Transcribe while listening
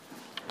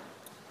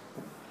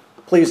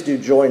Please do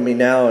join me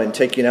now in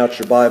taking out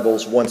your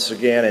Bibles once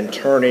again and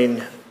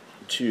turning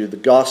to the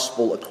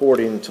Gospel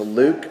according to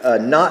Luke.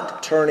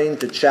 Not turning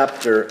to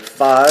chapter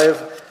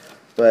 5,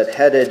 but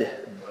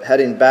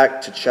heading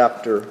back to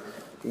chapter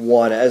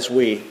 1. As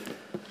we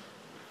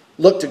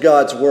look to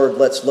God's Word,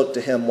 let's look to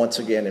Him once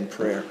again in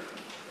prayer.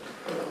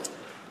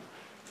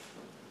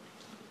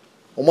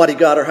 Almighty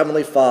God, our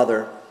Heavenly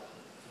Father,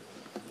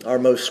 our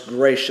most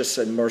gracious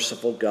and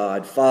merciful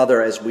God,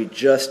 Father, as we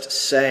just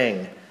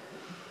sang,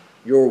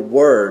 your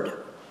word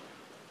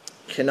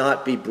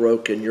cannot be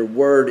broken. Your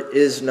word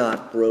is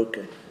not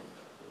broken.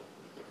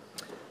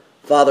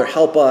 Father,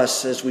 help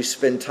us as we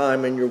spend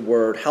time in your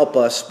word. Help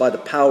us by the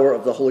power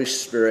of the Holy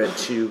Spirit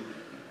to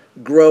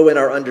grow in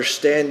our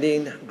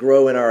understanding,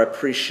 grow in our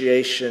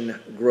appreciation,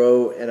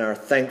 grow in our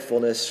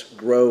thankfulness,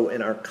 grow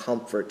in our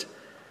comfort,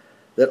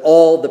 that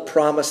all the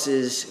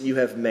promises you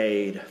have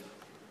made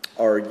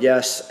are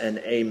yes and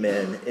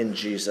amen in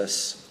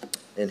Jesus,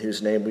 in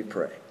whose name we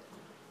pray.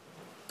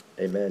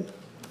 Amen.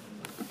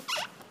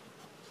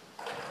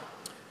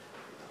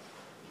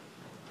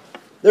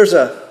 There's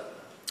a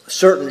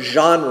certain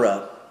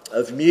genre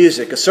of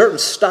music, a certain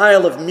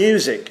style of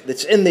music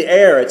that's in the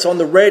air. It's on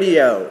the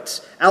radio.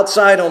 It's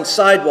outside on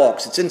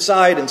sidewalks. It's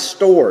inside in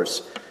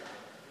stores.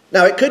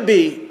 Now, it could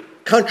be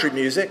country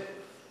music,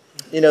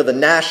 the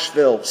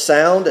Nashville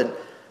sound,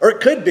 or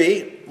it could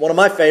be, one of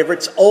my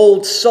favorites,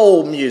 old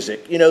soul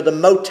music, the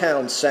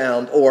Motown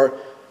sound, or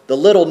the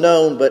little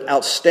known but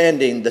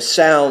outstanding, the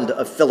sound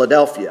of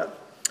Philadelphia.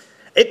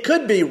 It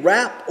could be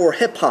rap or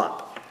hip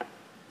hop.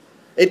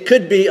 It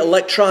could be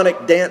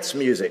electronic dance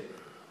music.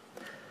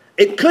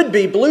 It could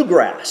be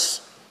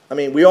bluegrass.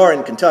 We are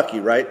in Kentucky,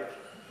 right?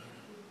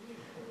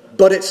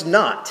 But it's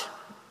not.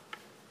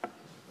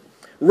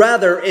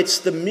 Rather, it's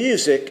the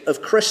music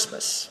of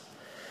Christmas.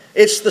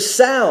 It's the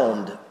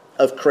sound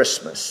of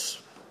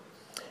Christmas.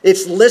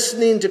 It's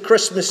listening to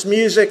Christmas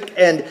music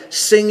and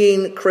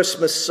singing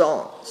Christmas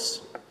songs.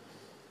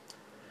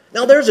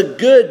 Now, there's a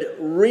good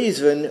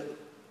reason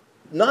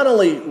not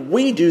only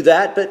we do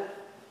that, but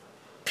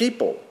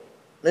people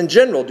in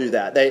general do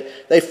that.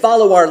 They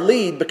follow our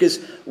lead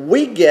because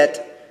we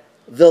get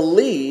the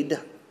lead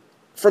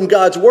from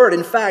God's Word.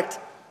 In fact,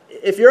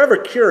 if you're ever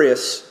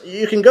curious,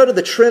 you can go to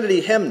the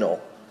Trinity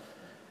Hymnal,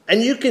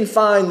 and you can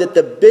find that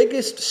the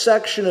biggest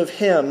section of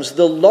hymns,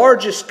 the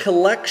largest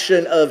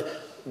collection of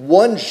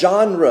one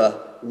genre,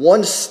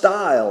 one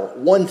style,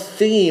 one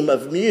theme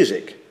of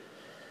music,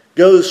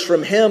 goes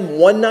from hymn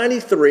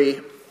 193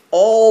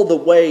 all the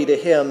way to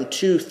hymn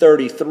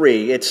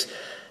 233. It's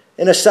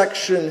in a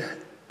section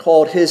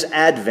called His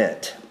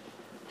Advent,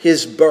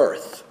 His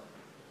Birth.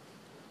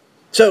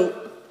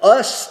 So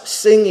us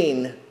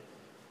singing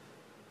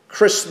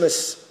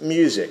Christmas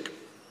music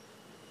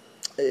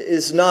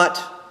is not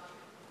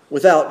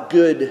without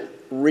good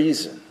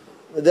reason.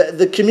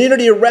 The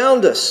community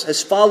around us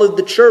has followed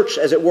the church,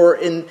 as it were,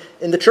 in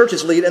the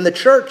church's lead, and the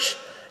church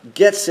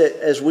gets it,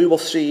 as we will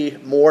see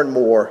more and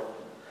more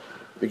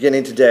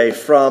beginning today,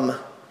 from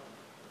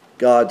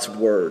God's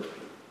Word.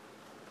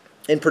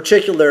 In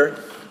particular,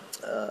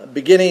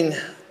 beginning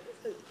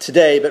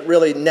today, but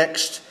really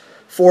next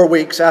 4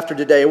 weeks after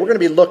today, we're going to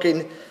be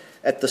looking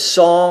at the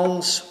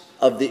songs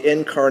of the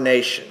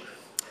Incarnation.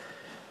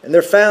 And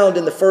they're found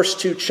in the first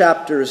 2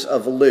 chapters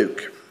of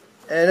Luke.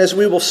 And as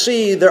we will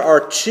see, there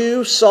are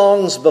 2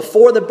 songs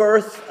before the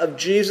birth of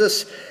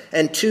Jesus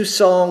and 2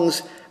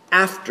 songs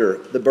after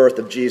the birth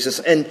of Jesus.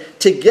 And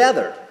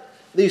together,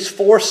 these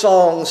 4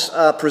 songs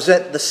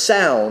present the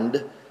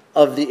sound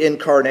of the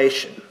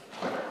Incarnation.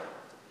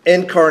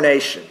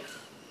 Incarnation,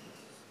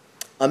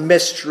 a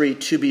mystery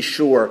to be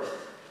sure.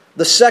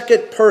 The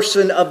second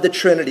person of the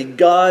Trinity,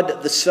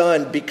 God the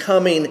Son,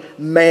 becoming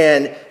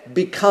man,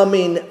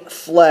 becoming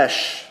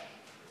flesh.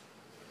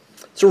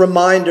 It's a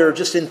reminder,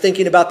 just in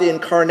thinking about the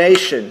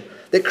Incarnation,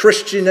 that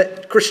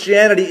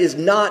Christianity is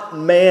not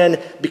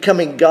man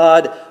becoming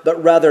God,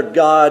 but rather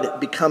God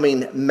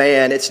becoming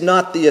man. It's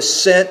not the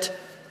ascent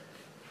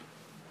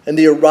and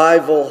the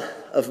arrival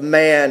of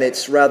man,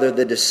 it's rather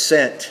the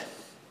descent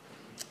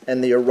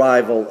and the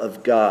arrival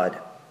of God.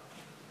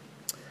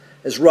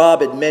 As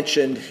Rob had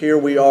mentioned, here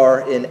we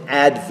are in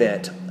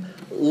Advent.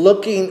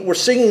 We're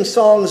singing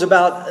songs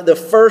about the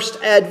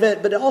first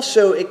Advent, but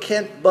also it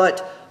can't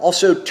but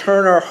also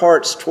turn our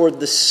hearts toward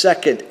the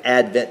second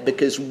Advent,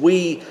 because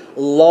we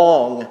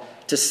long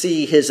to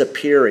see His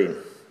appearing.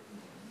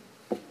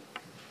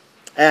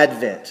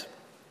 Advent,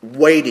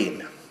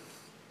 waiting,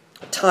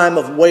 a time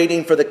of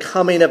waiting for the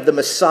coming of the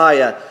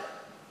Messiah,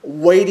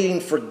 waiting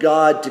for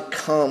God to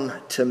come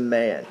to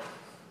man.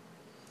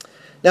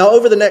 Now,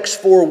 over the next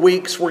 4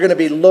 weeks, we're going to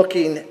be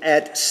looking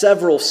at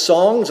several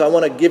songs. I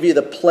want to give you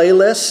the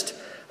playlist.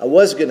 I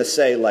was going to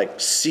say like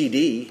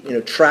CD,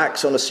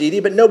 tracks on a CD,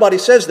 but nobody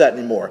says that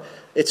anymore.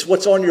 It's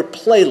what's on your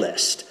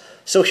playlist.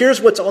 So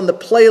here's what's on the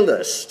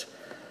playlist.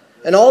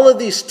 And all of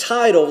these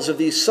titles of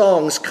these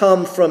songs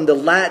come from the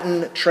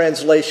Latin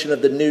translation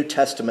of the New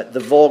Testament,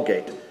 the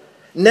Vulgate.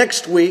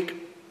 Next week,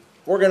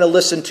 we're going to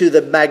listen to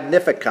the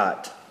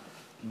Magnificat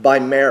by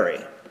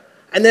Mary.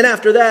 And then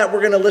after that, we're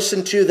going to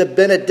listen to the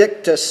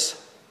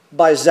Benedictus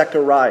by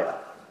Zechariah.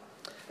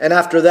 And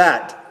after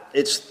that,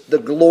 it's the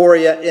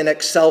Gloria in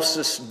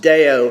Excelsis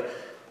Deo,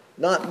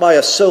 not by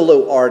a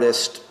solo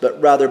artist,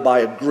 but rather by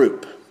a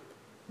group,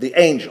 the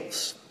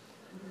angels.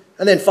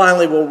 And then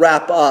finally, we'll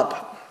wrap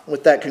up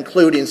with that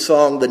concluding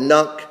song, the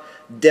Nunc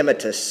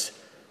Dimittis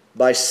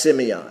by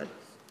Simeon,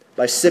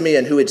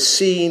 who had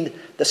seen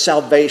the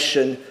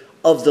salvation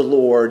of the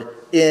Lord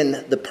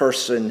in the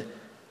person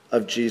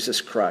of Jesus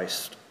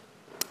Christ.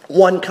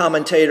 One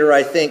commentator,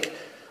 I think,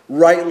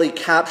 rightly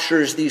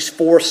captures these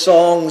four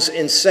songs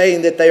in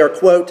saying that they are,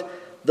 quote,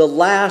 the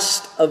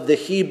last of the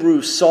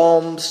Hebrew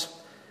psalms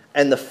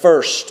and the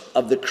first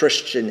of the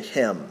Christian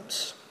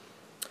hymns.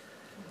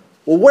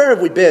 Well, where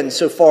have we been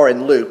so far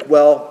in Luke?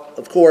 Well,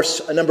 of course,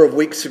 a number of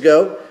weeks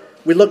ago,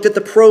 we looked at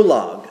the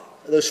prologue,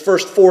 those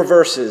first 4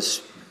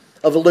 verses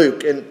of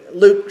Luke. And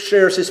Luke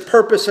shares his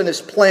purpose and his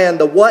plan,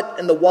 the what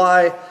and the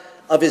why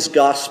of his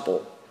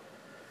gospel.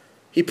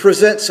 He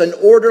presents an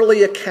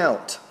orderly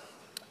account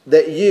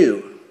that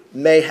you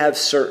may have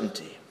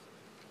certainty.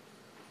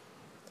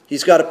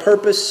 He's got a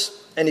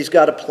purpose and he's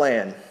got a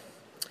plan.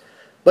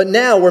 But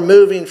now we're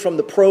moving from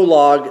the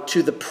prologue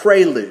to the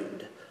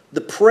prelude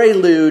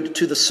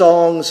to the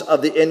songs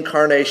of the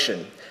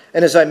Incarnation.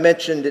 And as I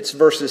mentioned, it's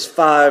verses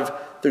 5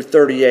 through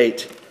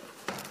 38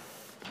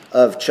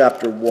 of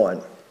chapter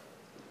 1.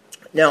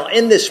 Now,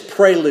 in this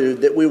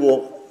prelude that we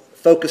will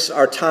focus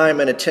our time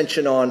and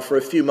attention on for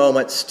a few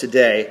moments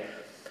today,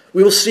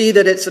 we will see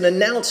that it's an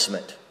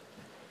announcement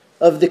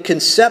of the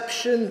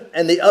conception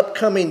and the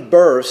upcoming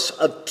births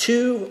of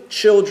 2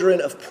 children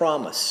of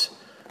promise,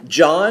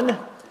 John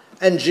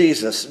and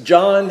Jesus,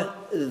 John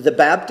the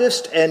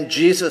Baptist and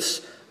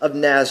Jesus of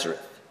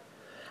Nazareth.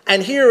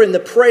 And here in the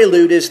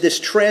prelude is this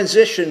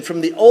transition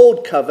from the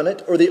Old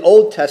Covenant or the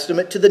Old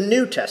Testament to the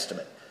New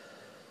Testament.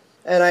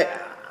 And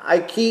I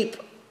keep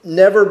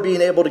never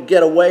being able to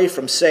get away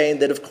from saying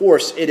that, of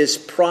course, it is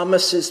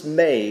promises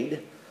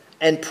made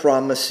and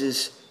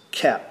promises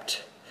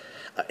kept.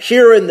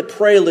 Here in the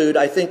prelude,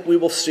 I think we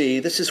will see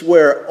this is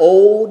where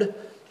old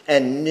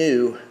and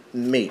new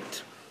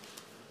meet.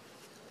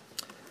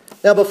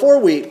 Now, before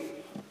we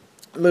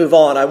move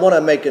on, I want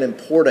to make an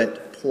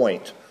important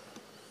point.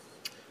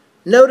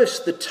 Notice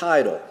the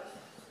title,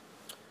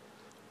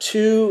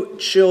 2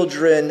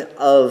 Children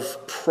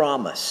of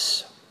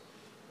Promise,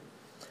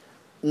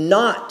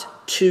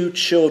 not 2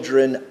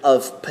 children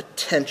of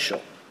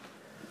potential.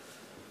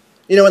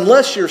 You know,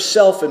 unless you're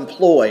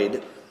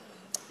self-employed,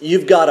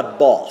 you've got a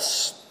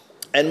boss.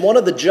 And one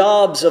of the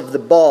jobs of the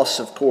boss,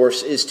 of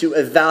course, is to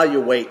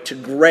evaluate, to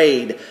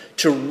grade,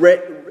 to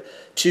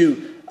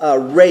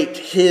rate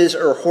his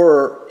or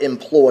her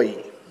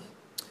employee.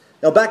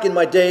 Now, back in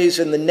my days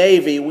in the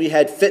Navy, we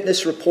had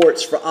fitness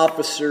reports for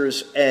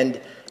officers and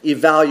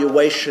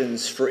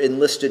evaluations for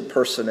enlisted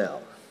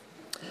personnel.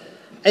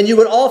 And you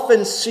would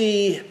often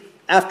see,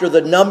 after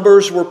the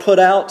numbers were put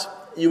out,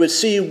 you would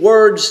see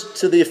words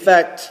to the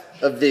effect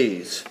of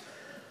these.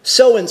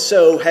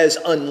 So-and-so has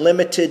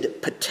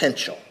unlimited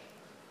potential.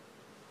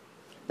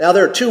 Now,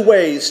 there are 2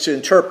 ways to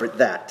interpret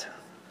that.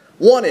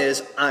 One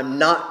is, I'm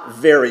not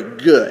very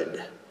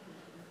good.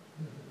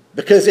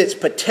 Because it's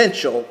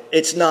potential,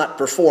 it's not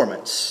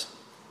performance.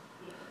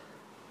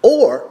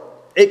 Or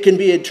it can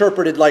be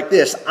interpreted like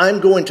this: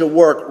 I'm going to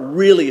work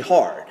really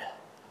hard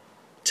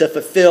to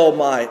fulfill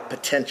my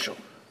potential.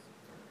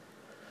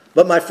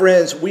 But my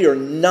friends, we are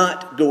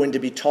not going to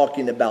be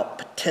talking about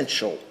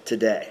potential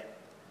today.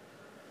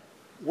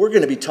 We're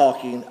going to be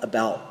talking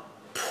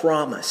about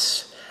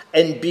promise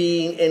and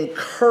being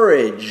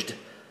encouraged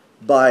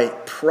by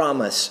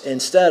promise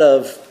instead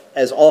of,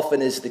 as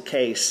often is the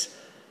case,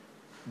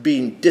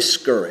 being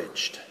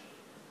discouraged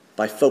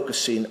by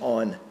focusing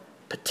on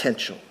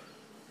potential.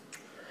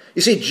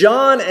 You see,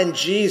 John and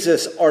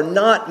Jesus are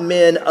not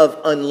men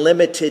of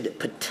unlimited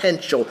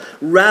potential.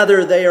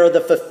 Rather, they are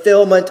the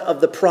fulfillment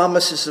of the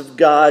promises of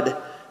God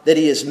that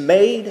he has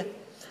made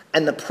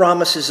and the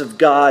promises of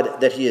God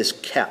that he has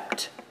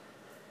kept.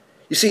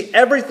 You see,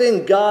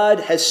 everything God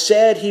has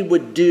said he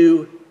would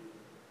do,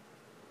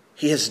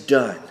 he has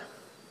done.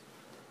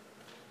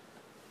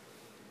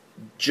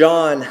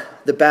 John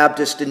the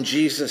Baptist and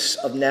Jesus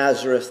of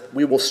Nazareth,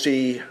 we will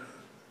see,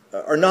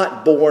 are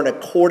not born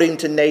according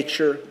to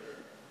nature,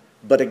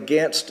 but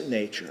against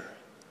nature,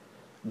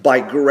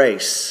 by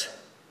grace,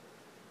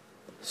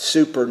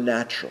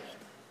 supernatural,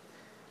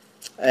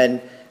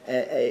 and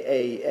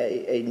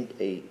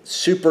a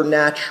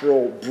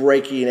supernatural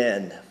breaking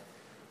in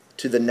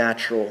to the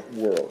natural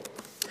world.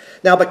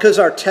 Now, because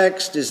our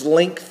text is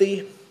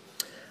lengthy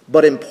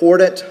but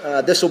important,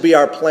 this will be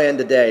our plan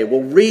today.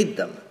 We'll read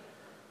them.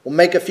 We'll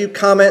make a few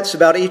comments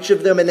about each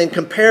of them and then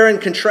compare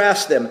and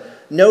contrast them,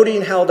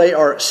 noting how they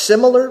are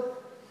similar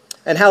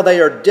and how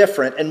they are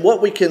different, and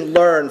what we can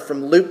learn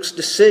from Luke's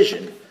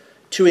decision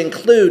to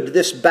include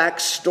this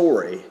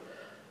backstory,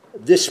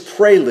 this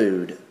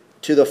prelude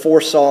to the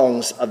 4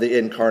 songs of the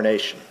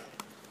Incarnation.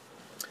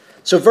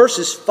 So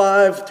verses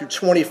 5 through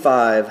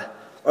 25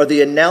 are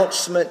the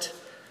announcement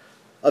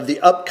of the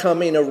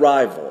upcoming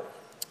arrival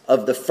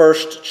of the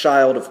first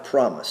child of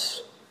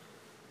promise.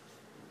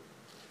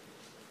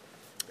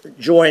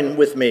 Join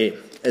with me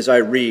as I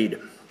read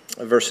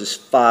verses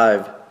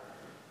 5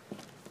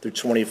 through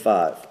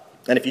 25.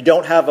 And if you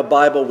don't have a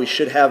Bible, we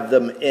should have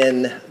them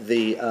in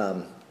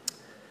the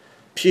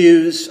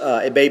pews.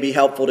 It may be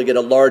helpful to get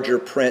a larger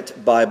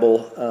print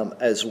Bible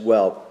as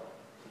well.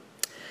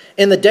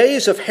 In the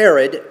days of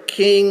Herod,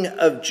 king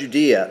of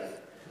Judea,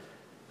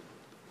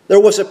 there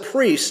was a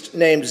priest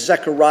named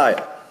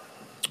Zechariah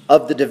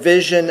of the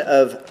division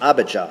of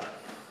Abijah.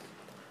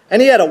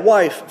 And he had a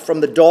wife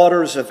from the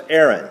daughters of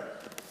Aaron,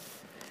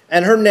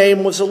 and her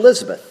name was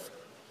Elizabeth.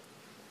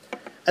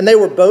 And they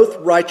were both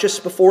righteous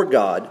before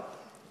God,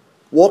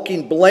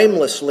 walking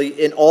blamelessly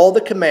in all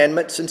the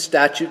commandments and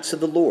statutes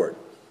of the Lord.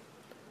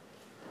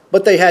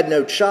 But they had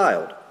no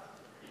child,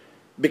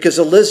 because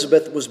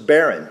Elizabeth was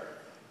barren,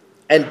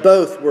 and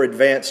both were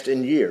advanced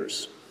in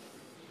years.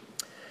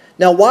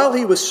 Now, while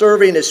he was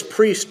serving as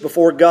priest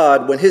before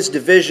God, when his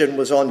division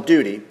was on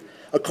duty,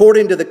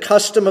 according to the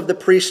custom of the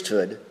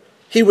priesthood,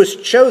 he was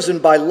chosen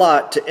by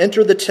lot to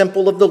enter the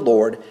temple of the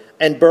Lord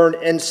and burn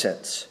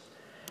incense.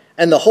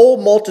 And the whole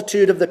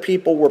multitude of the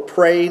people were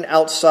praying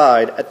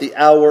outside at the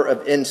hour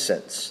of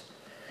incense.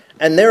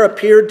 And there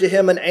appeared to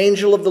him an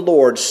angel of the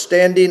Lord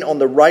standing on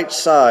the right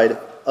side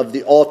of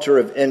the altar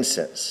of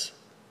incense.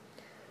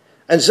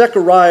 And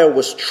Zechariah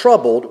was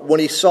troubled when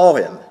he saw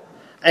him,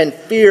 and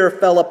fear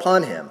fell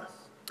upon him.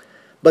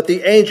 But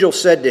the angel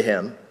said to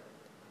him,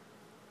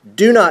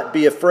 "Do not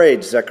be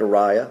afraid,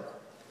 Zechariah,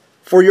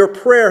 for your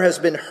prayer has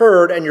been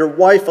heard, and your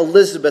wife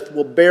Elizabeth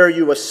will bear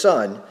you a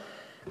son,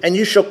 and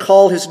you shall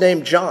call his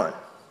name John.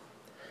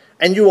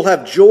 And you will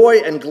have joy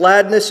and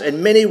gladness,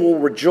 and many will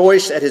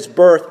rejoice at his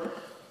birth,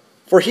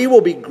 for he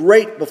will be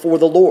great before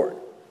the Lord.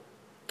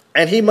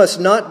 And he must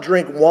not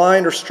drink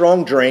wine or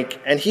strong drink,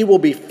 and he will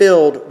be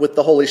filled with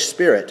the Holy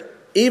Spirit,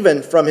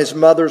 even from his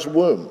mother's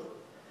womb.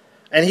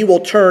 And he will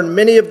turn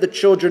many of the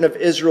children of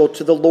Israel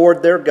to the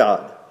Lord their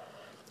God.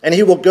 And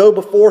he will go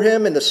before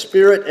him in the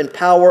spirit and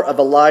power of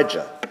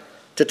Elijah,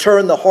 to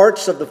turn the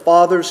hearts of the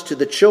fathers to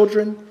the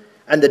children,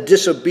 and the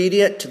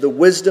disobedient to the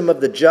wisdom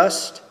of the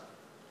just,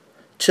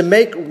 to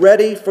make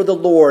ready for the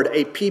Lord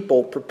a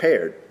people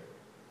prepared."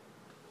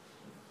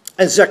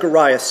 And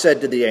Zechariah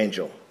said to the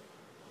angel,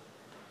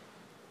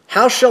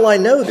 "How shall I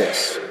know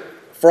this?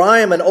 For I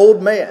am an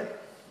old man,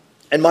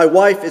 and my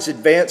wife is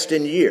advanced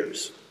in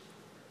years."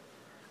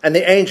 And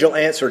the angel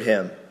answered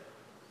him,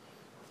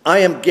 "I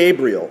am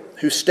Gabriel,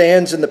 who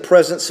stands in the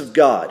presence of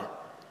God,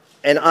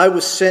 and I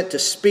was sent to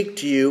speak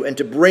to you and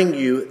to bring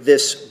you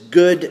this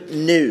good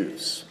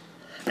news.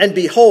 And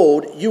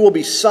behold, you will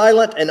be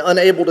silent and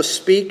unable to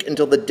speak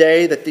until the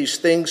day that these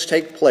things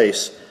take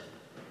place,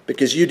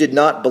 because you did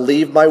not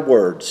believe my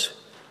words,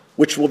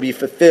 which will be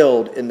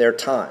fulfilled in their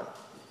time."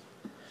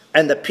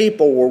 And the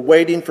people were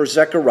waiting for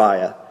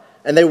Zechariah,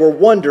 and they were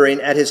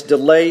wondering at his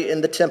delay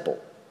in the temple.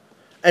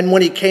 And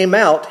when he came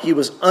out, he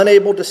was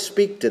unable to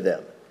speak to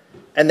them,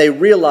 and they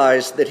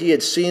realized that he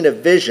had seen a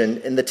vision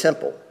in the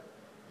temple.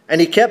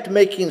 And he kept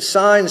making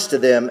signs to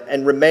them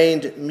and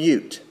remained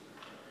mute.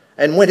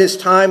 And when his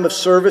time of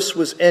service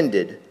was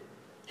ended,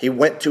 he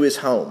went to his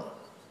home.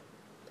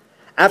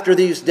 After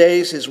these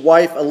days, his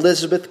wife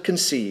Elizabeth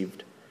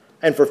conceived,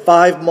 and for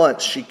 5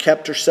 months she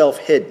kept herself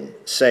hidden,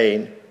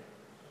 saying,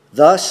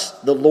 "Thus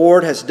the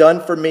Lord has done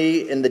for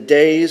me in the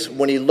days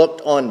when he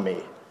looked on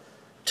me,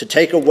 to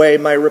take away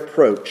my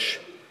reproach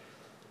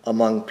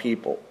among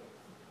people."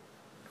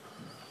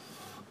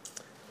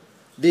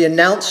 The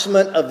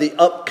announcement of the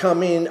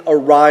upcoming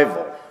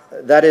arrival,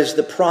 that is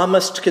the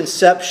promised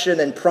conception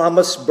and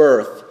promised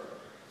birth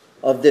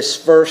of this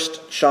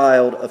first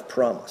child of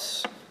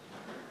promise.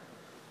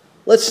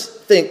 Let's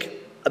think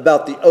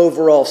about the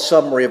overall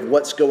summary of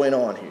what's going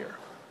on here.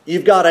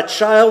 You've got a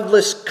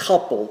childless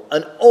couple,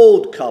 an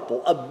old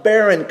couple, a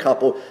barren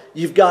couple.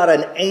 You've got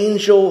an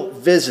angel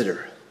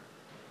visitor.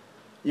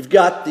 You've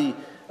got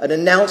an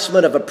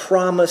announcement of a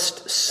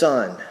promised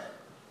son.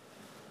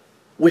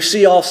 We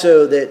see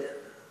also that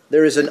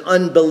there is an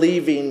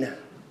unbelieving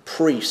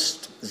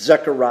priest,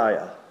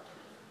 Zechariah,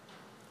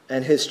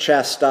 and his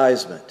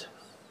chastisement.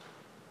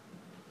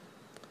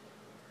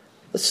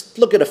 Let's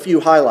look at a few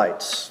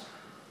highlights.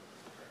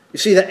 You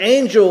see, the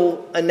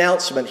angel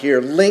announcement here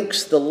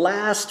links the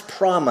last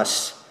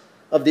promise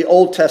of the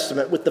Old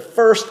Testament with the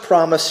first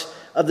promise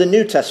of the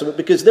New Testament,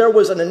 because there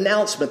was an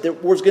announcement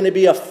that was going to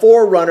be a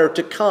forerunner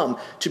to come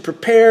to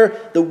prepare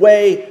the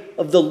way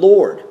of the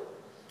Lord.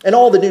 And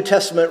all the New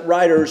Testament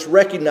writers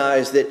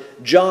recognize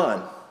that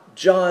John,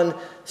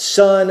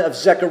 son of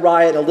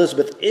Zechariah and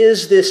Elizabeth,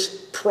 is this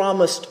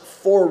promised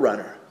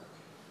forerunner.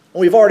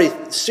 And we've already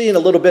seen a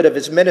little bit of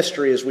his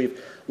ministry as we've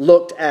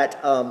looked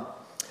at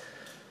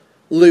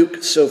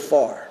Luke so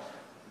far.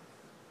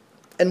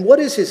 And what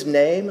is his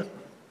name?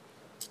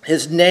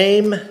 His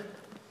name,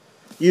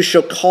 you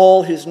shall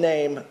call his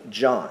name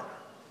John.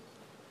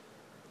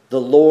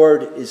 The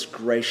Lord is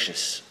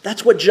gracious.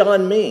 That's what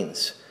John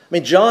means. I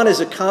mean, John is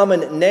a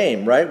common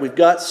name, right? We've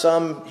got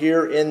some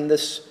here in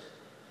this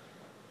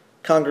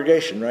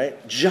congregation,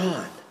 right?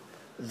 John.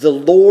 the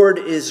Lord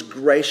is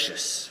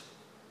gracious.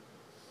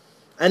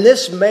 And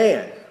this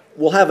man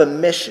will have a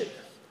mission.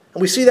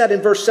 And we see that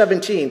in verse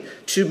 17,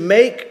 to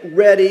make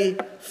ready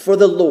for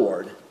the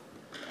Lord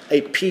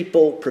a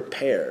people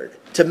prepared.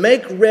 To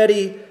make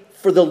ready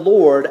for the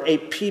Lord a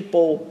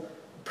people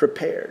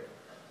prepared.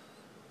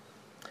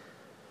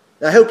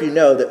 Now, I hope you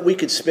know that we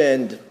could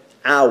spend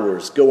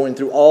hours going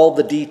through all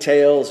the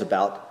details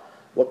about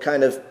what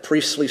kind of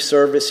priestly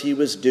service he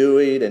was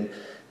doing and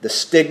the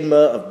stigma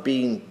of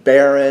being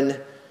barren,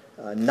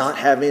 not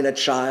having a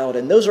child.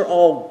 And those are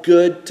all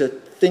good to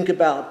think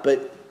about,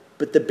 but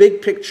the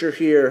big picture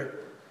here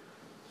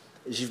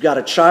is you've got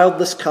a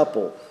childless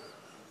couple.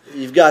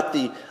 You've got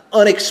the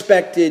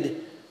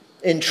unexpected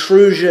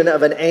intrusion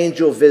of an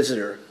angel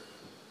visitor.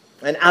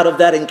 And out of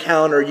that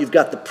encounter, you've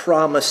got the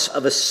promise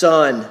of a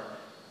son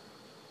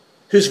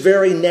whose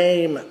very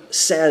name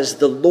says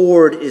the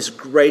Lord is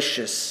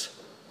gracious,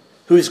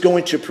 who is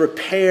going to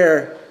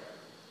prepare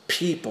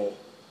people,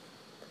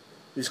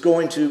 who's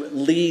going to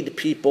lead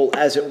people,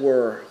 as it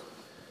were,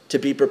 to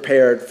be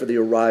prepared for the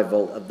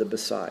arrival of the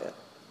Messiah.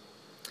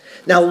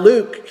 Now,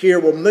 Luke here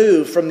will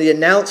move from the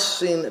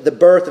announcing the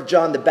birth of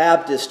John the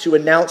Baptist to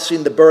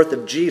announcing the birth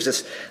of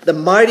Jesus. The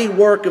mighty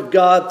work of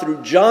God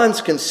through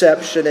John's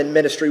conception and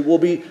ministry will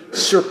be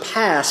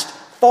surpassed,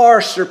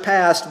 far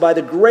surpassed by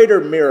the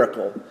greater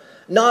miracle,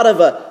 not of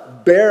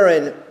a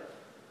barren,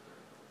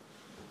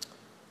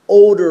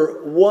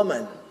 older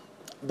woman,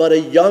 but a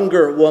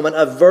younger woman,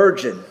 a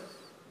virgin.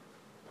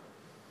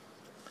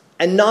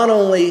 And not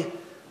only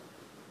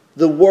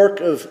the work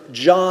of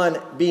John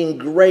being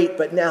great,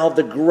 but now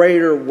the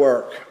greater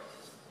work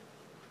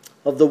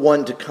of the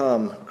one to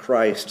come,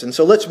 Christ. And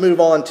so let's move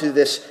on to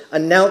this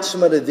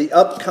announcement of the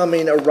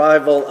upcoming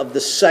arrival of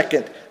the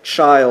second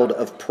child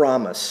of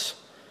promise.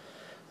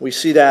 We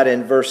see that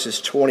in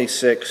verses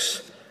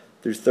 26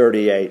 through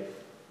 38.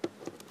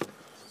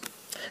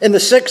 In the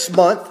 6th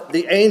month,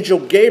 the angel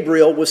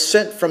Gabriel was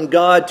sent from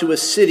God to a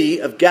city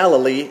of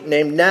Galilee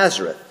named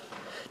Nazareth,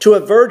 to a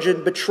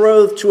virgin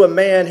betrothed to a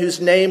man whose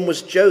name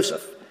was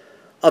Joseph,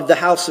 of the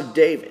house of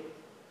David.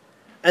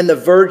 And the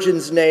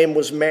virgin's name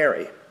was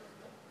Mary.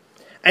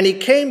 And he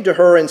came to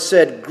her and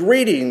said,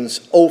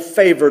 "Greetings, O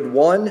favored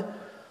one,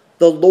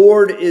 the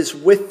Lord is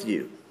with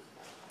you."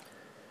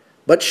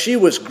 But she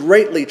was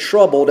greatly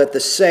troubled at the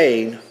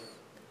saying,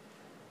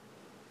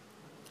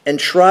 and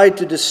tried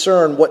to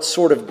discern what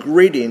sort of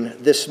greeting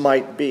this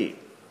might be.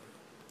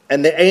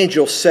 And the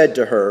angel said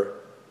to her,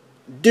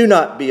 "Do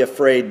not be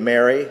afraid,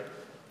 Mary,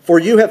 for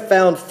you have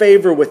found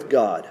favor with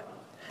God.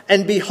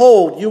 And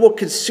behold, you will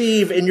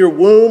conceive in your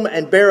womb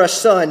and bear a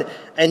son,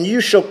 and you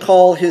shall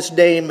call his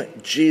name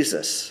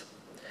Jesus.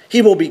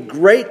 He will be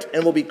great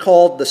and will be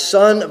called the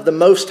Son of the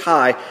Most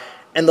High,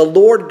 and the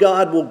Lord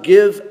God will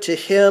give to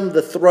him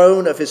the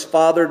throne of his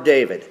father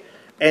David.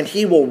 And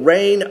he will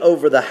reign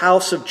over the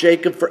house of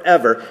Jacob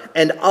forever,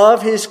 and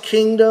of his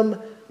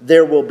kingdom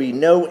there will be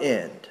no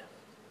end."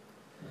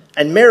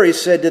 And Mary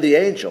said to the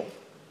angel,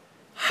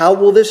 "How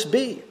will this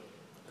be,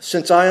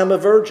 since I am a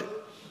virgin?"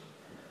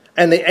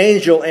 And the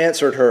angel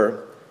answered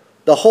her,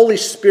 "The Holy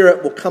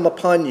Spirit will come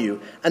upon you,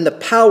 and the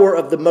power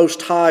of the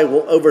Most High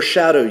will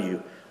overshadow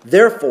you.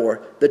 Therefore,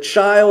 the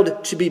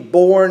child to be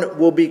born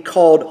will be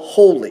called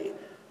Holy,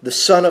 the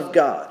Son of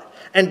God.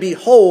 And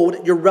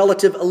behold, your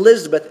relative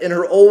Elizabeth in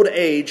her old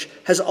age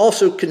has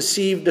also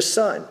conceived a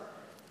son.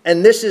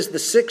 And this is the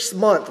 6th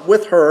month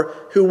with her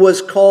who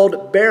was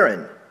called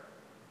barren.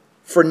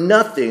 For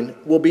nothing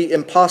will be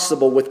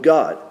impossible with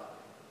God."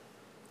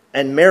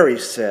 And Mary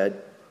said,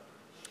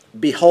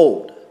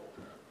 "Behold,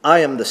 I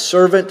am the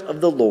servant of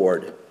the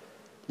Lord.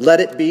 Let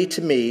it be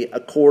to me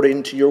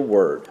according to your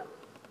word."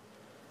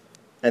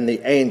 And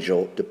the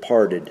angel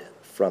departed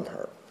from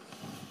her.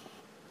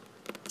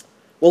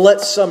 Well,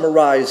 let's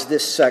summarize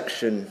this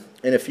section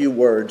in a few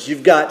words.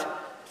 You've got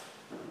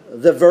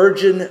the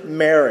Virgin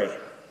Mary.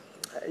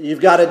 You've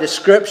got a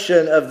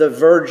description of the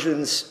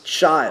Virgin's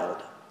child.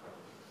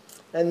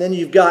 And then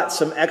you've got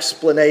some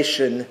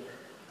explanation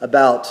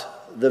about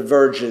the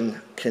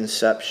virgin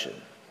conception.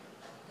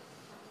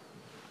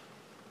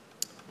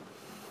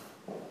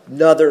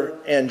 Another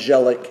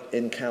angelic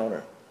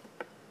encounter.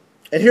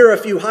 And here are a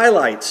few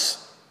highlights.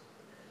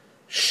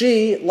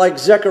 She, like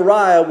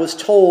Zechariah, was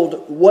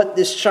told what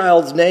this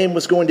child's name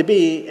was going to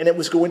be, and it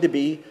was going to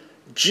be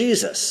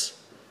Jesus.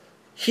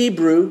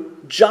 Hebrew,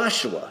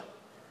 Joshua,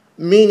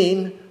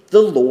 meaning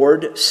the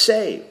Lord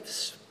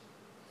saves.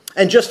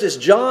 And just as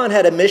John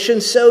had a mission,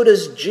 so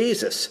does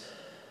Jesus.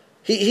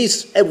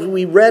 He's, as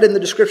we read in the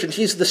description,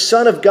 he's the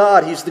Son of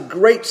God. He's the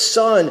great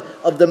Son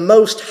of the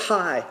Most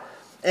High.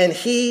 And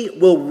he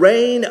will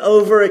reign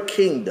over a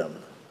kingdom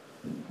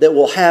that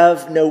will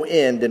have no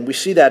end. And we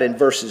see that in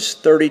verses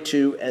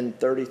 32 and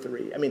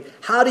 33. I mean,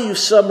 how do you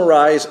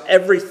summarize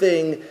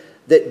everything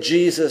that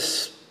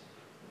Jesus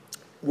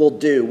will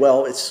do?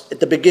 Well, it's at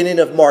the beginning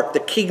of Mark. The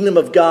kingdom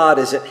of God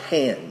is at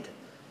hand.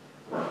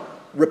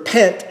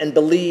 Repent and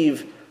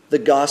believe the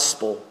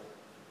gospel.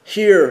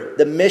 Here,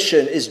 the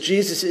mission is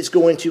Jesus is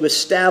going to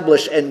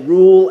establish and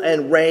rule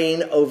and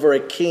reign over a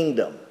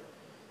kingdom.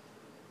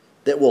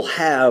 that will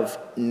have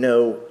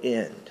no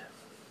end.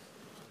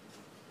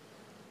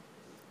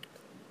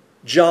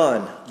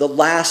 John, the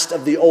last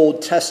of the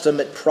Old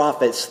Testament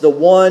prophets, the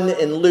one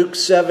in Luke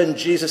 7,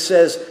 Jesus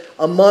says,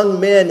 "Among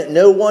men,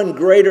 no one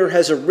greater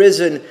has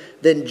arisen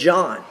than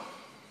John."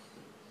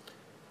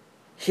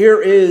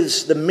 Here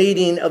is the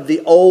meeting of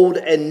the old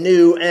and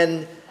new,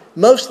 and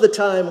most of the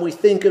time we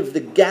think of the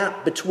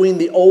gap between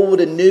the old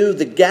and new,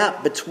 the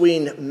gap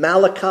between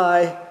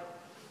Malachi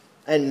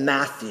and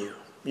Matthew.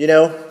 You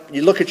know,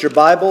 you look at your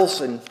Bibles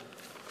and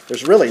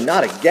there's really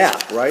not a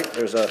gap, right?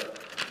 There's a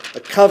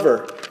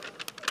cover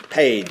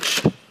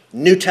page,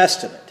 New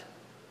Testament.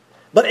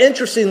 But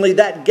interestingly,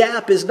 that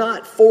gap is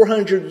not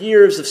 400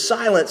 years of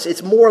silence.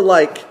 It's more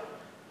like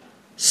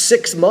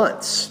 6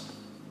 months.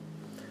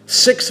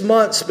 6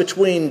 months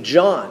between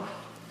John,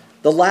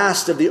 the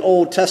last of the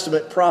Old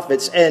Testament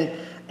prophets,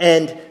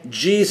 and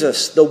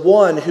Jesus, the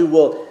one who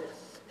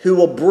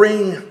will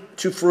bring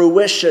to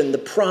fruition the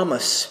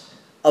promise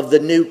of the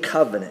new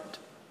covenant.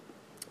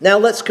 Now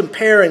let's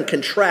compare and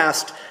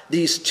contrast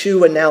these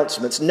two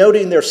announcements,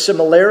 noting their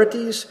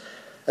similarities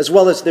as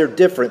well as their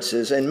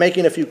differences, and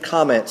making a few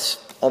comments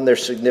on their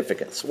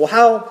significance. Well,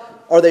 how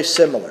are they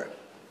similar?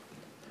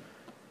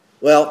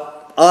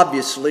 Well,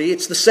 obviously,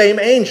 it's the same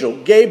angel,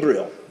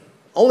 Gabriel.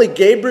 Only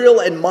Gabriel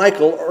and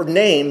Michael are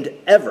named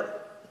ever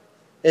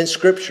in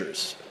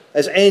Scriptures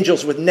as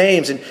angels with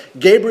names. And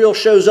Gabriel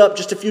shows up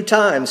just a few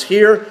times,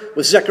 here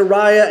with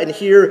Zechariah and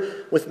here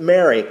with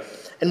Mary.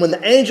 And when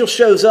the angel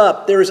shows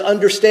up, there is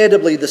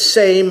understandably the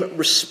same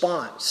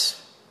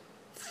response: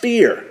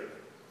 fear.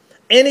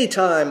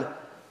 Anytime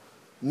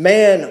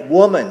man,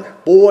 woman,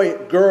 boy,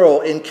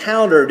 girl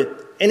encountered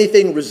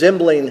anything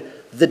resembling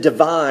the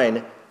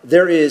divine,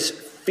 there is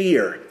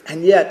fear.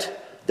 And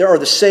yet, there are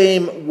the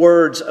same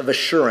words of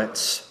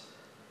assurance.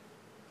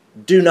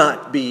 Do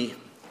not be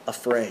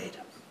afraid.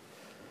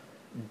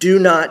 Do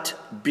not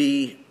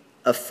be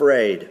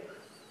afraid.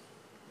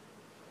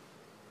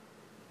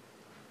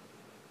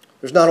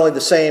 There's not only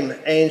the same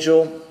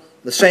angel,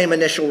 the same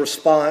initial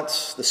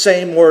response, the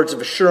same words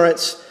of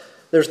assurance,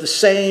 there's the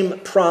same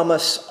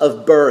promise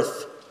of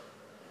birth.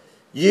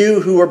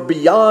 You who are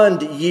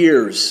beyond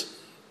years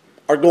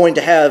are going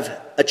to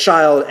have a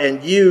child,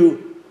 and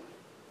you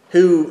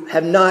who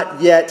have not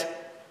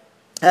yet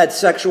had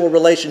sexual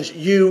relations,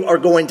 you are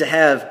going to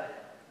have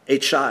a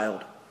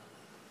child.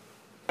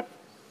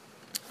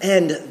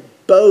 And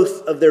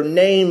both of their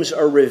names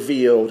are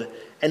revealed,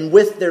 and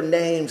with their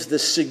names, the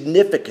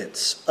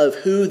significance of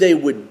who they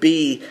would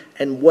be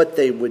and what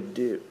they would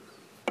do.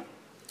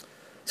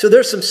 So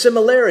there's some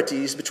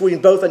similarities between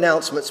both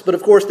announcements, but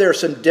of course there are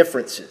some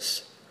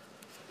differences.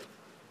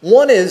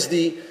 One is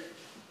the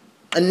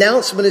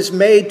announcement is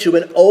made to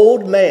an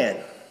old man,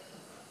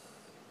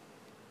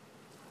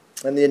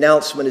 and the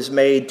announcement is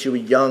made to a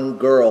young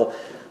girl.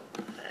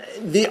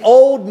 The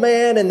old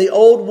man and the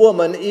old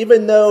woman,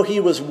 even though he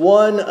was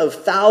one of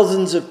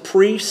thousands of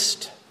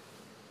priests,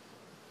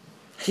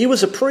 he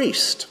was a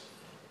priest.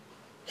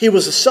 He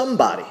was a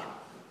somebody,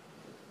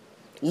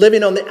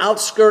 living on the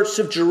outskirts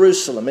of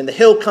Jerusalem, in the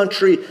hill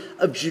country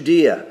of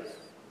Judea.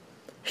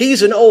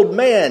 He's an old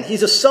man.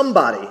 He's a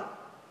somebody.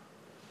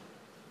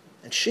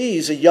 And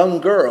she's a young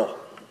girl,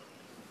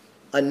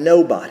 a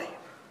nobody.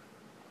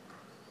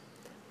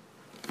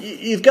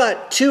 You've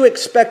got two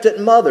expectant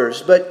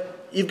mothers,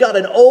 but you've got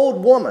an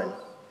old woman,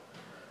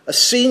 a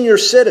senior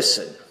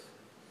citizen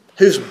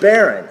who's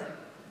barren.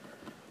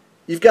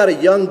 You've got a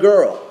young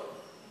girl,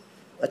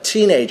 a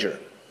teenager,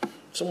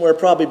 somewhere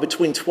probably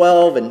between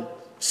 12 and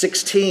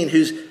 16,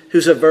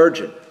 who's a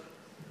virgin.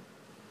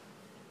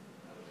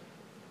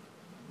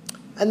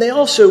 And they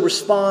also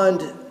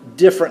respond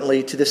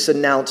differently to this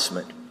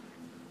announcement.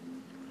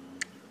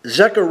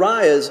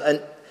 Zechariah's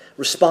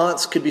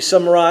response could be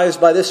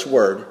summarized by this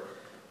word: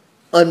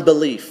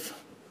 unbelief.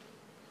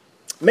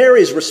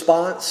 Mary's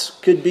response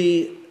could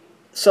be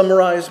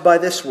summarized by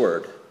this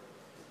word: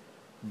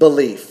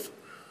 belief.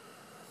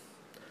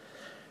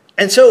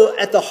 And so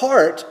at the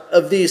heart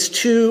of these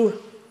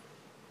two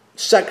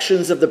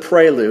sections of the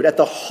prelude, at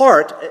the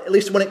heart, at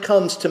least when it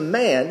comes to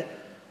man,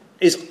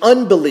 is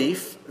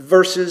unbelief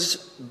versus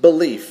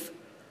belief.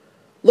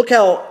 Look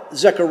how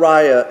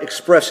Zechariah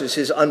expresses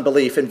his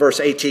unbelief in verse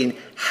 18.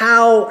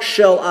 How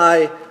shall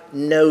I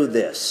know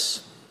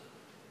this?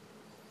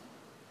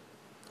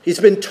 He's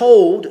been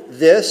told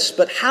this,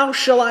 but how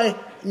shall I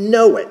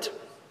know it?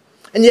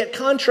 And yet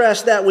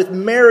contrast that with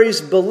Mary's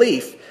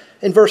belief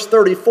in verse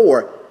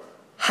 34.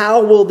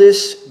 How will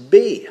this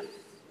be?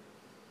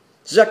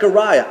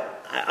 Zechariah,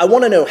 I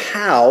want to know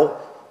how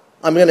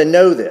I'm going to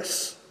know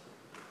this.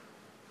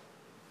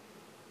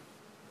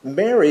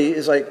 Mary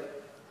is like,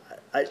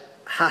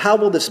 how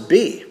will this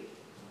be?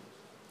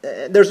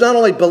 There's not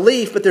only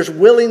belief, but there's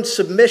willing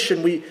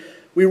submission.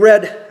 We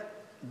read,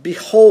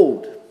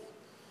 behold,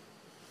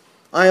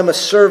 I am a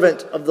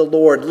servant of the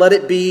Lord. Let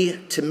it be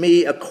to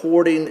me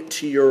according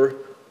to your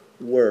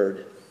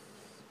word.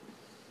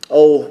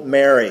 Oh,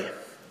 Mary,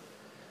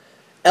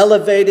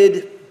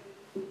 elevated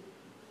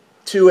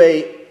to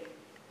an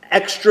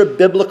extra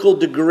biblical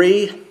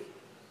degree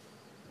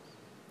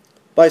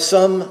by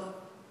some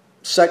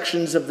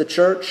sections of the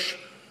church,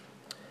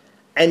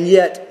 and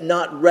yet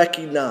not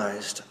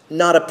recognized,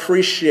 not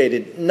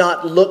appreciated,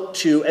 not looked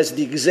to as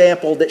the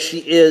example that she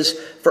is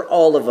for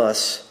all of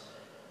us,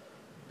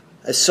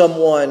 as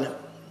someone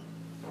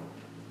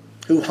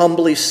who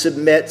humbly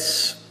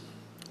submits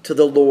to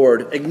the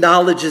Lord,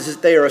 acknowledges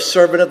that they are a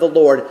servant of the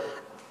Lord,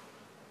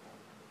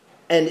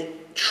 and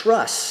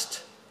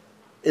trust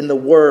in the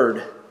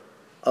word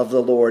of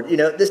the Lord. You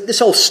know, this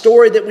whole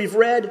story that we've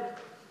read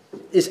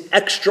is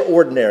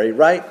extraordinary,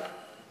 right?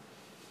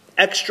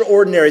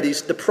 Extraordinary,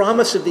 the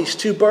promise of these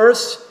two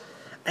births,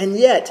 and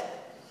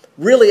yet,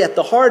 really at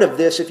the heart of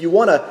this, if you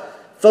want to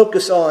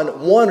focus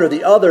on one or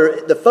the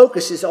other, the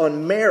focus is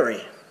on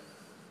Mary.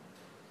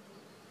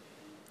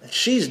 And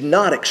she's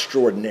not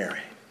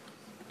extraordinary.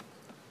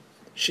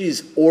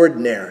 She's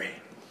ordinary.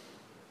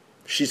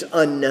 She's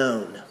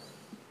unknown.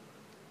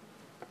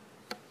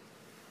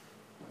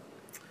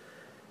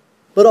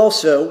 But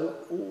also,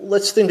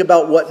 let's think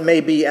about what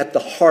may be at the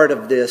heart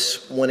of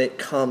this when it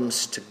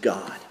comes to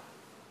God.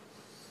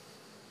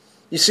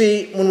 You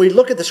see, when we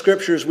look at the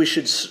scriptures, we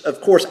should,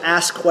 of course,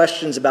 ask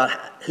questions about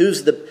what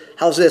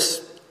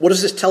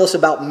does this tell us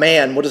about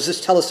man? What does this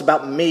tell us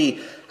about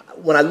me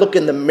when I look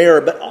in the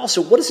mirror? But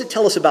also, what does it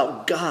tell us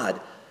about God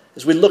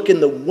as we look in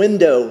the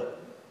window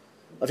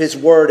of His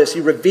Word, as He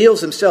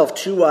reveals Himself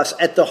to us?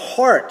 At the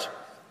heart,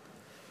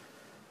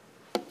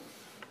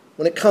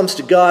 when it comes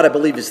to God, I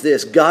believe is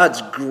this: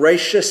 God's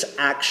gracious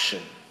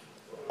action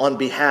on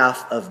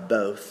behalf of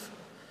both.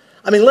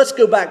 I mean, let's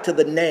go back to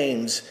the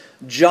names,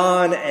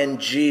 John and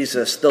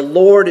Jesus. The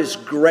Lord is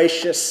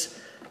gracious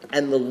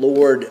and the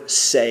Lord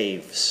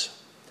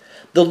saves.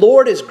 The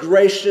Lord is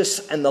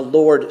gracious and the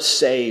Lord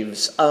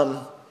saves.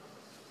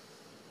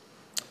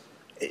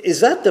 Is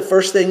that the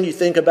first thing you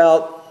think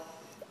about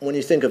when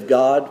you think of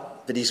God?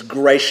 That He's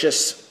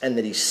gracious and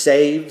that He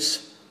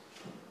saves?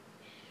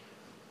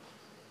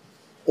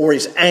 Or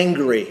He's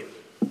angry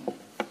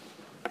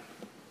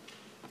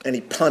and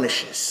He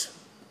punishes?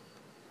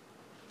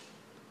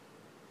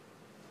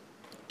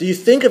 Do you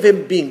think of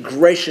Him being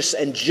gracious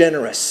and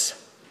generous?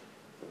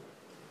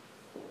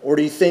 Or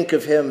do you think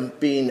of Him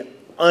being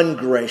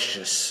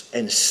ungracious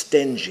and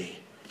stingy?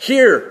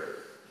 Here,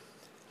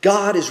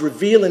 God is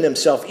revealing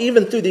Himself,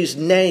 even through these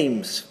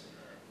names,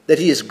 that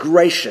He is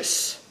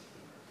gracious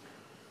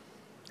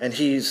and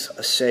He's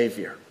a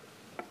Savior.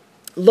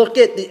 Look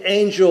at the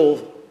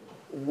angel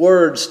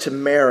words to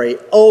Mary.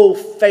 "O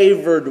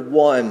favored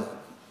one,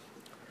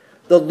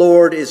 the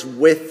Lord is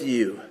with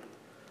you.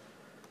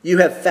 You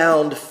have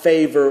found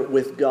favor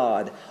with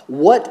God."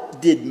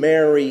 What did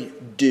Mary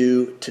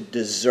do to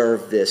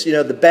deserve this? You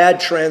know, the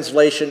bad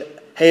translation,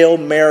 "Hail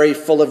Mary,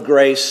 full of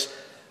grace,"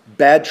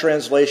 bad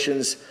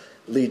translations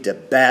lead to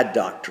bad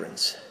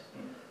doctrines.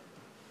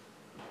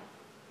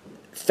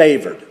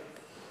 Favored.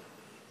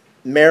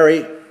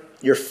 Mary,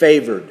 you're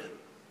favored.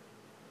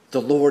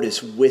 The Lord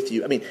is with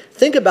you. I mean,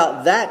 think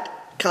about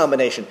that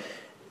combination.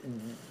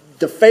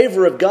 The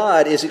favor of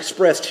God is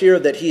expressed here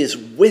that He is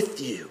with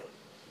you.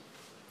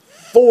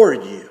 For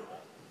you.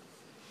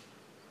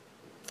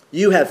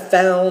 You have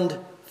found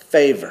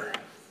favor.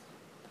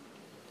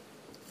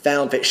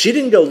 Found favor. She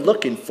didn't go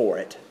looking for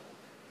it.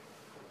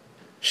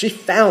 She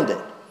found it.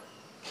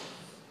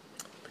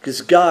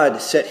 Because God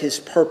set His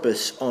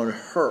purpose on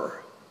her.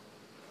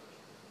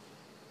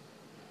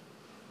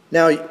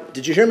 Now,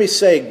 did you hear me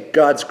say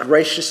God's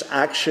gracious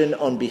action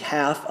on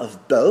behalf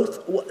of both?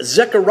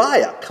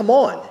 Zechariah, come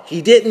on.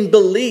 He didn't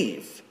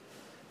believe.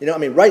 You know, I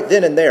mean, right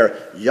then and there,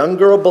 young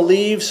girl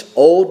believes,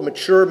 old,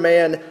 mature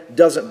man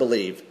doesn't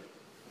believe.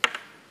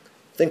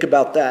 Think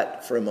about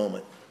that for a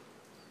moment.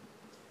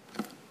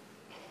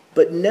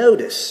 But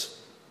notice,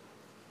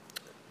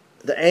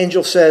 the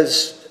angel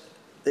says,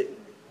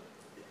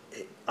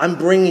 "I'm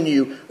bringing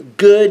you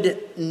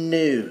good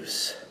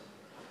news."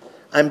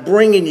 I'm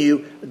bringing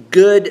you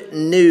good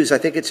news. I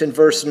think it's in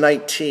verse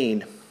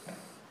 19.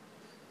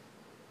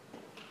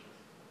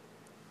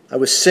 "I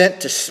was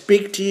sent to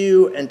speak to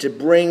you and to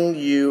bring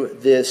you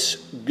this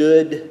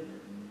good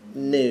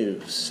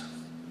news."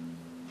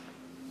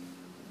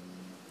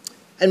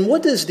 And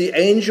what does the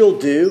angel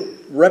do,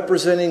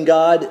 representing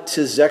God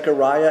to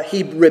Zechariah?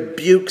 He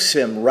rebukes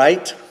him,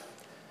 right?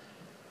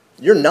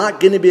 You're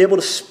not going to be able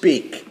to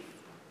speak.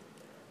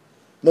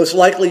 Most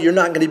likely you're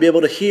not going to be able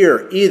to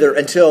hear either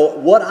until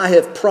what I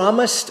have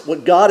promised,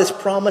 what God has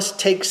promised,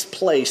 takes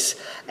place.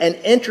 And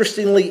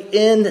interestingly,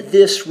 in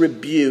this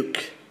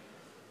rebuke,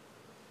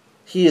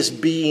 he is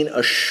being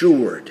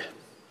assured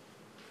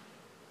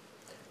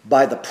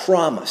by the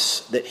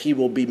promise that he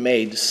will be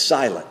made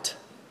silent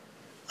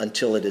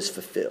until it is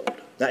fulfilled.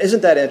 Now,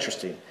 isn't that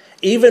interesting?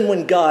 Even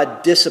when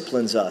God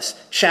disciplines us,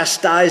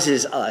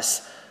 chastises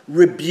us,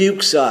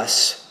 rebukes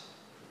us,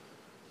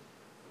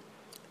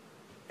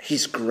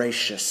 He's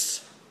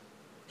gracious,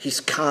 He's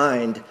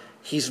kind,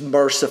 He's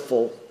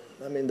merciful.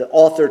 I mean, the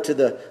author to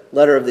the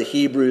letter of the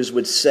Hebrews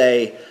would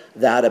say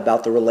that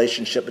about the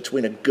relationship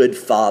between a good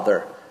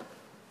father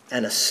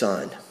and a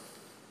son.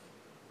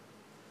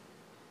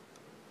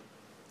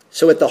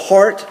 So at the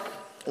heart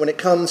when it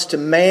comes to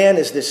man,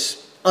 is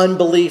this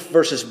unbelief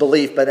versus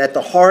belief. But at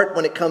the heart,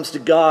 when it comes to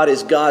God,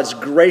 is God's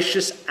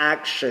gracious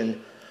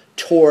action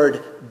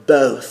toward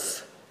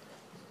both.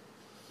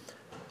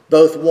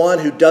 Both one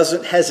who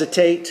doesn't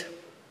hesitate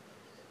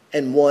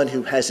and one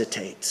who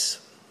hesitates.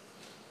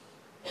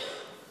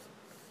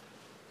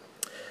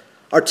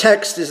 Our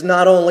text is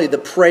not only the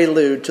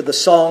prelude to the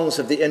songs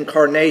of the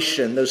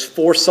Incarnation, those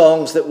 4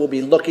 songs that we'll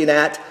be looking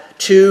at,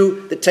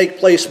 2 that take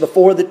place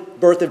before the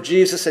birth of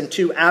Jesus and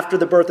 2 after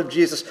the birth of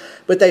Jesus,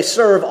 but this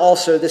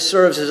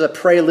serves as a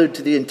prelude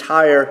to the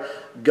entire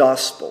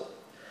gospel.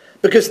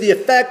 Because the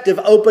effect of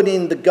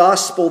opening the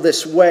gospel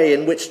this way,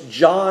 in which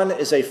John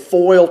is a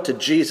foil to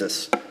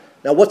Jesus.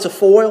 Now, what's a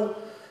foil?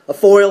 A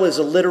foil is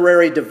a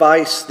literary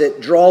device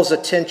that draws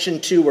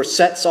attention to or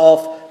sets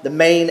off the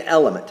main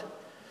element.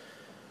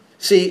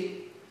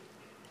 See,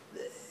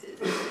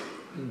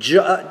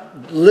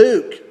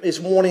 Luke is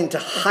wanting to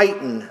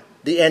heighten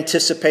the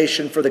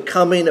anticipation for the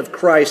coming of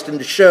Christ and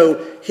to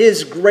show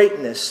his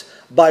greatness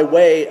by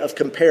way of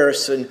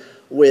comparison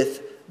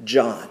with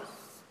John.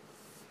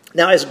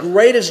 Now, as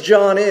great as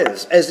John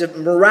is, as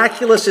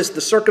miraculous as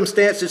the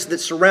circumstances that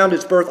surround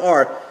his birth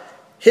are,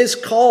 his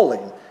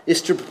calling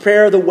is to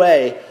prepare the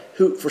way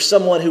for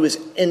someone who is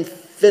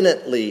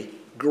infinitely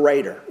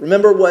greater.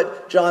 Remember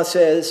what John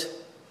says?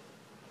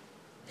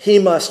 He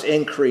must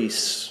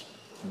increase,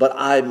 but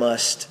I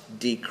must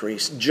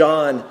decrease.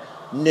 John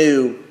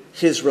knew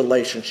his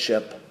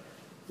relationship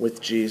with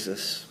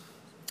Jesus.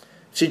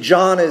 See,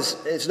 John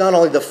is not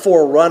only the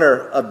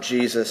forerunner of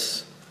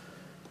Jesus,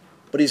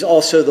 but he's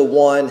also the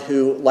one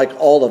who, like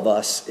all of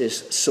us, is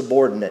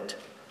subordinate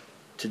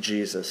to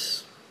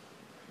Jesus.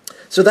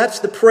 So that's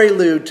the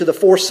prelude to the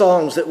 4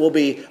 songs that we'll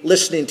be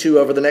listening to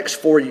over the next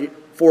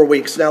 4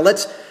 weeks. Now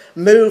let's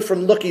move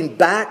from looking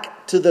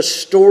back to the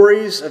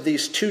stories of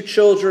these 2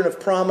 children of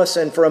promise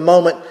and for a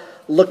moment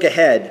look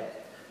ahead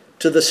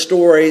to the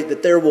story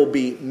that there will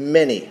be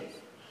many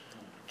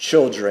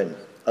children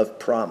of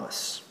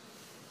promise.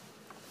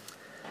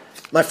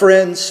 My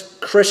friends,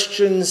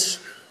 Christians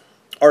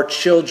are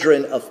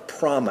children of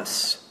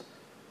promise.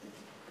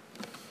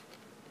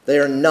 They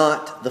are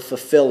not the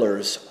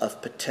fulfillers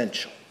of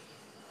potential.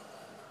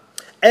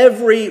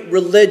 Every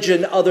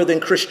religion other than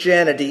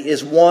Christianity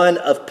is one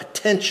of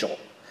potential.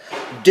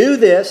 Do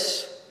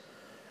this,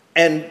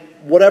 and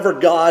whatever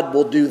God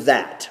will do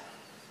that.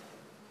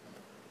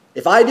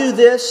 If I do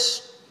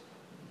this,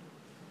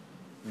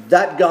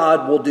 that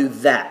God will do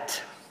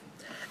that.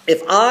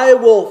 If I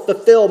will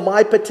fulfill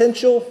my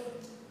potential,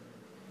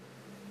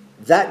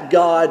 that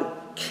God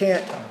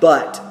can't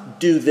but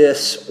do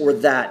this or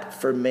that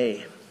for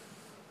me.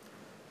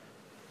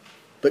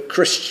 But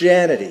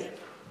Christianity,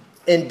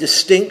 in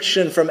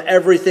distinction from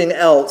everything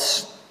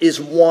else,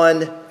 is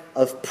one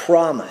of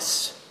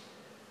promise.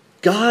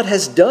 God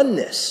has done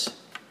this.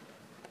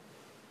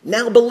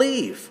 Now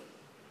believe.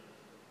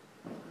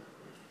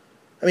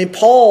 I mean,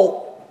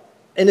 Paul,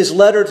 in his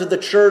letter to the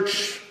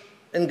church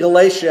in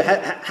Galatia,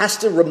 has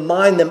to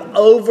remind them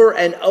over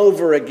and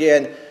over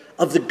again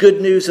of the good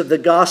news of the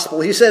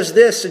gospel. He says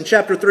this in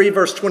chapter 3,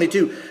 verse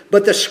 22,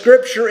 "But the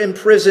scripture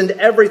imprisoned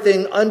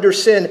everything under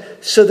sin,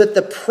 so that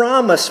the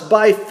promise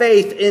by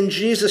faith in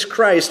Jesus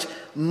Christ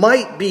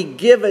might be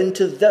given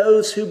to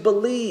those who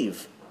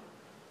believe."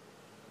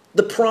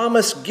 The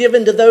promise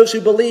given to those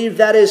who believe,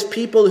 that is,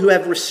 people who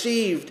have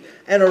received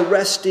and are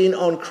resting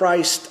on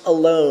Christ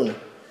alone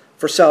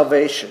for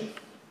salvation.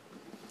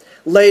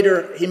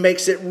 Later, he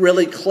makes it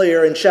really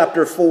clear in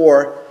chapter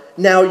 4,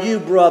 "Now you,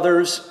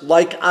 brothers,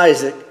 like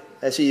Isaac,"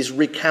 as he's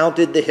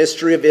recounted the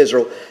history of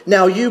Israel,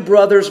 "Now you,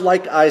 brothers,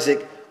 like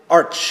Isaac,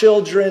 are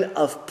children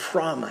of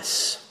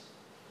promise."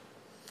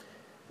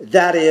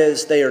 That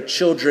is, they are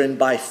children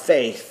by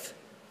faith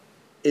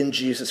in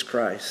Jesus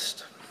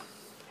Christ.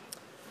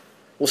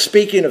 Well,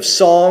 speaking of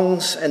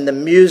songs and the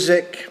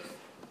music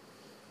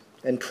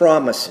and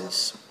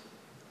promises,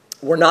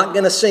 we're not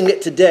going to sing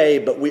it today,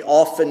 but we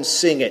often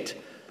sing it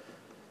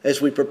as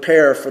we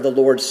prepare for the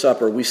Lord's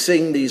Supper. We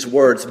sing these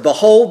words,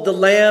 "Behold the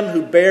Lamb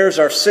who bears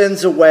our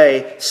sins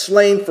away,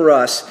 slain for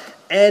us,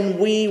 and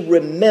we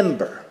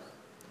remember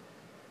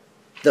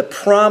the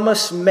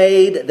promise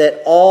made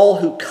that all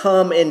who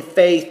come in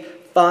faith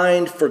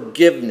find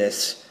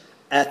forgiveness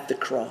at the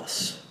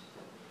cross."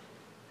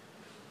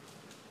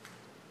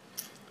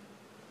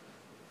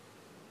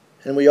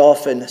 And we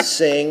often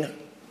sing,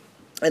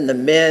 and the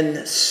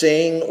men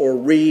sing or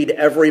read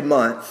every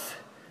month,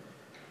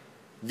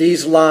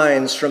 these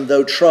lines from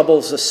 "Though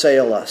Troubles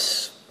Assail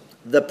Us."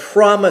 The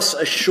promise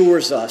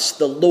assures us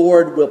the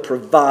Lord will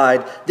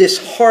provide.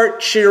 This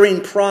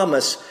heart-cheering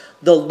promise,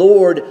 the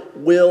Lord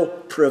will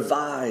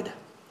provide.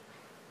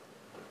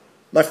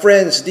 My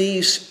friends,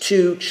 these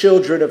 2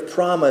 children of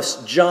promise,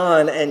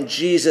 John and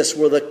Jesus,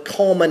 were the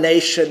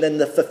culmination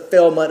and the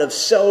fulfillment of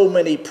so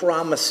many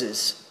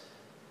promises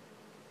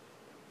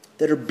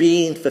that are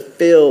being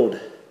fulfilled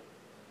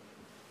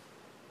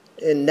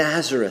in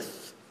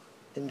Nazareth,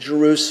 in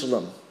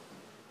Jerusalem,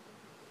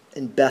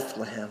 in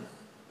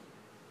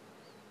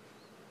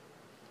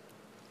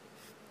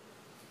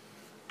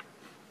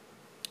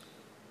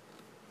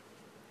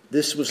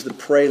This was the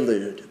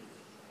prelude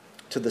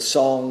to the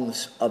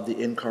songs of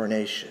the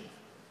Incarnation.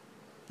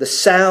 The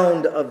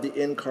sound of the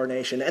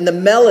Incarnation and the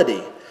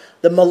melody,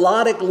 the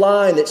melodic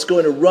line that's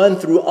going to run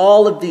through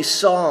all of these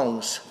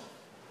songs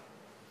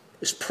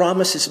is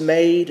promises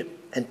made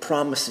and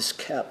promises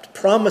kept.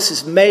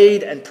 Promises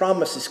made and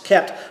promises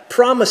kept.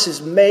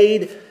 Promises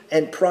made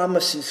and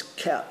promises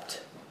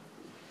kept.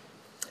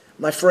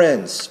 My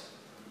friends,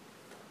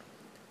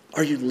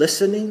 are you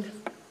listening?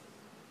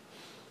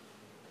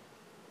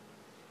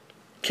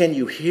 Can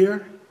you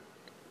hear?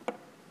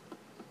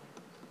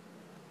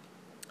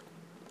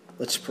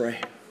 Let's pray.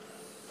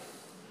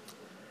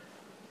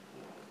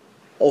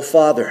 Oh,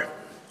 Father,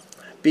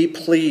 be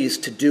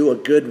pleased to do a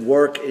good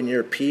work in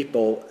your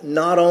people.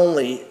 Not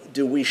only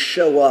do we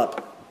show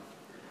up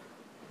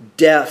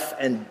deaf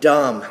and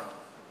dumb,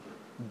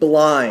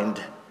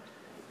 blind,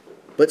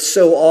 but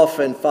so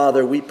often,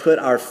 Father, we put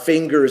our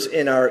fingers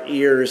in our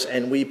ears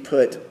and we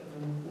put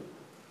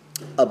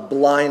a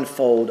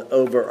blindfold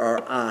over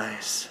our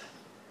eyes.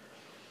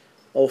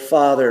 Oh,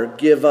 Father,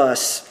 give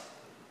us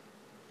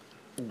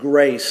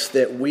grace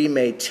that we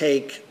may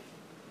take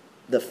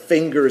the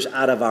fingers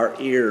out of our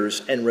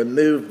ears and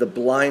remove the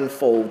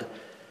blindfold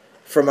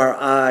from our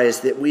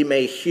eyes, that we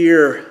may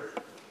hear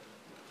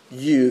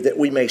you, that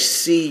we may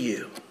see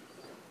you.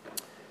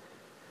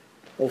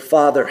 Oh,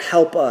 Father,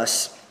 help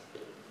us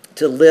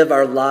to live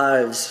our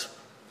lives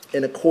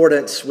in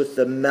accordance with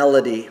the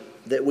melody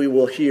that we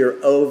will hear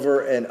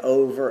over and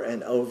over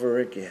and over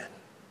again,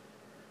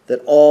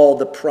 that all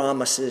the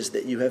promises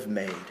that you have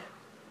made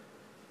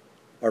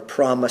are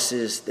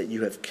promises that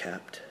you have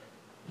kept.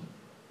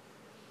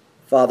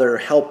 Father,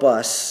 help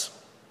us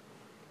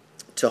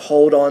to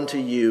hold on to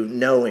you,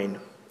 knowing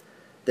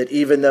that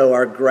even though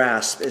our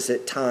grasp is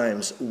at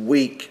times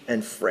weak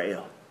and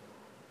frail,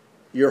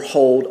 your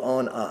hold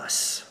on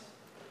us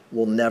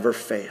will never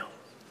fail.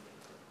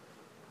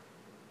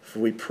 For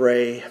we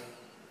pray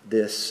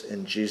this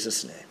in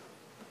Jesus'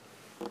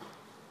 name.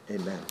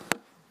 Amen.